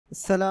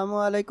Assalamu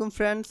alaikum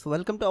friends,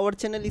 welcome to our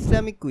channel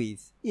Islamic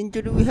Quiz. In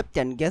today we have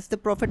 10 Guess the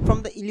Prophet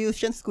from the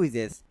Illusions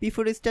quizzes.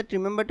 Before we start,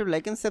 remember to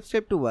like and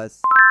subscribe to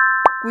us.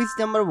 Quiz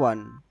number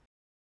 1.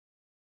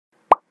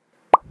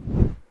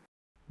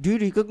 Do you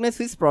recognize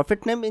which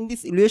prophet name in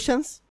these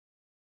illusions?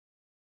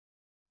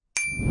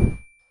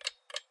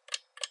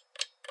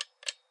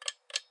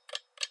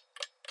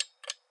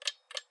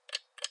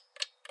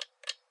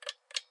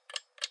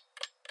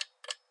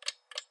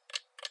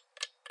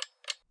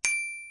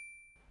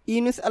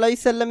 Yunus alayhi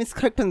salam is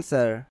correct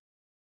answer.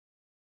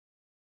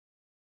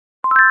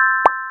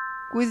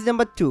 Quiz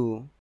number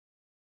 2.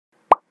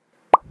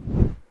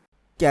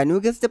 Can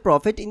you guess the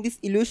prophet in this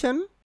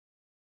illusion?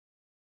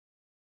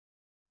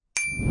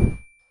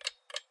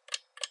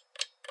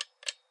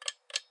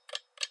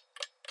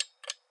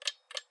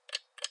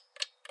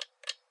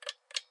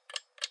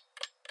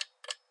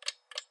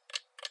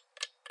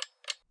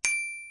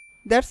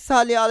 That's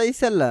Salih alayhi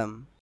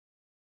salam.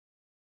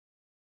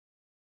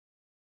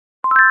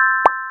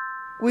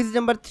 Quiz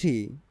number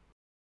 3.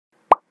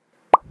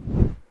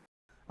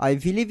 I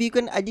believe you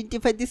can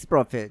identify this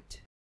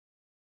prophet.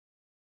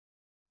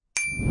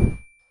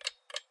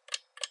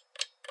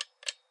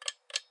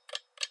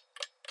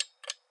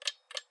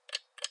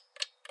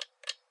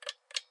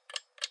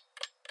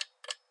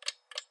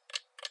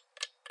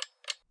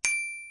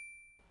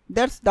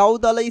 That's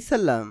Dawood alayhi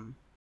salam.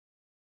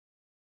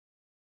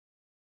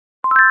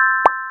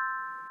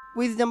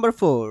 Quiz number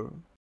 4.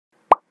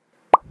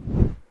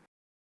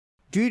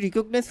 Do you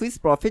recognize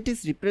which prophet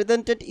is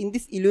represented in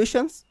these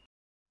illusions?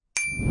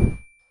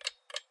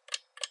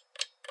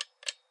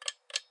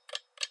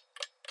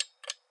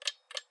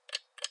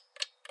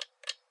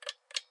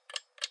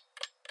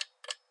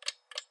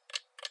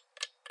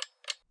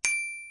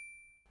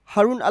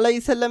 Harun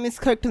alayhi salam is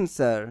correct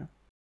answer.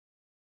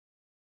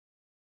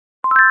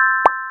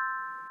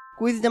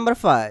 Quiz number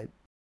 5.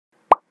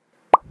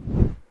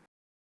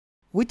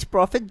 Which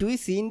prophet do we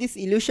see in these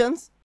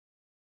illusions?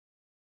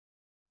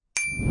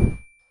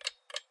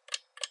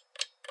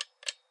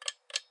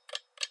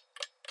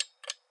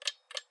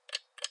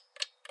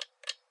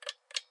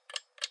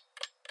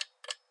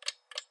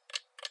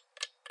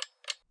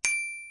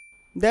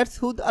 That's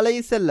Hud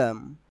alayhi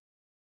salam.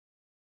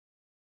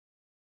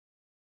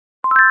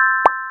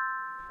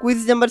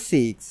 Quiz number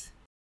 6.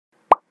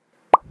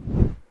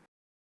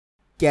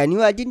 Can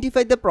you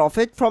identify the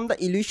prophet from the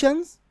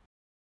illusions?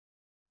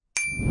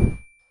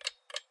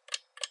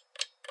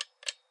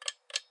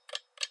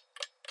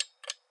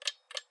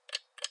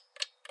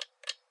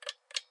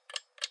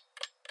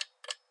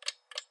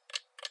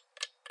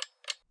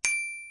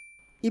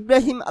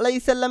 Ibrahim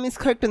alayhi salam is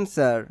correct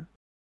answer.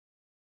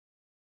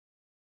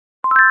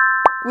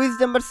 Quiz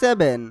number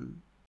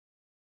 7.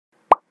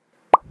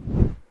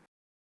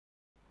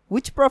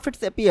 Which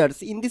prophet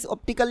appears in this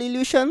optical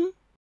illusion?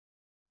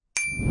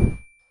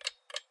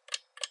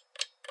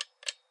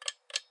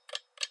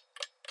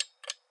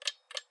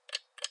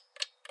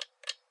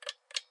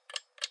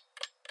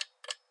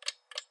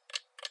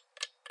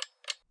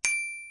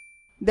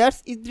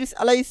 That's Idris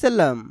alayhi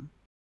salam.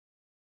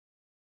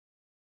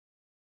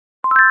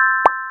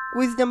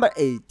 Quiz number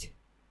 8.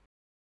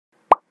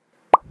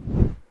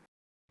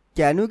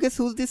 Can you guess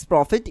who's this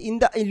prophet in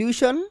the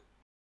illusion?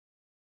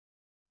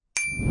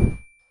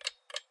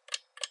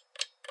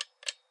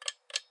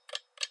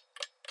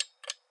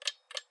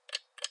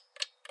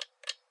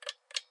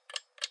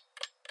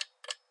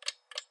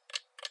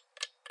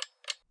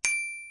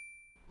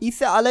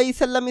 Isa alayhi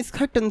salam is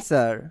correct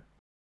answer.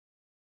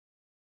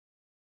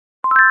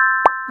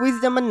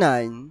 Quiz number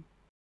 9.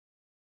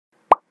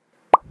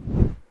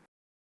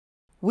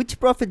 Which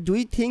prophet do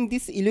you think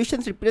these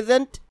illusions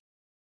represent?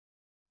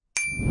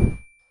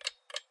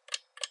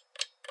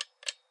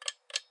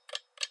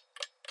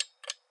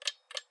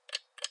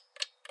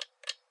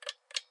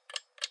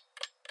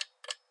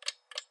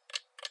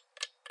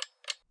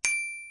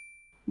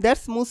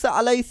 That's Musa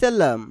alayhi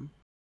salam.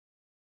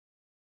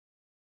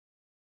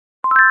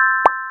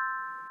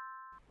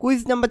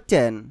 Quiz number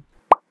 10.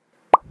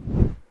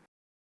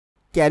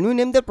 Can you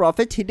name the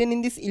prophet hidden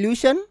in this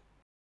illusion?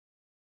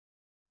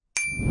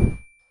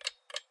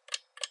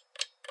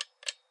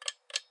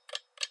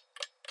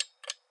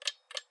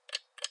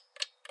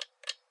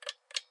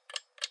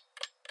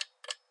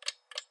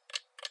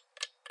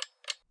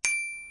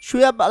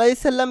 Shuaib alayhi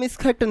salam is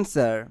correct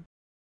answer.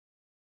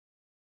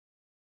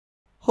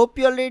 Hope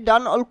you already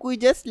done all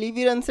quizzes. Leave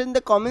your answer in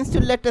the comments to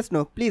let us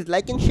know. Please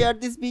like and share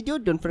this video.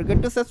 Don't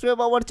forget to subscribe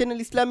our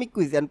channel Islamic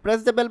Quiz and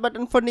press the bell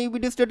button for new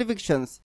videos notifications.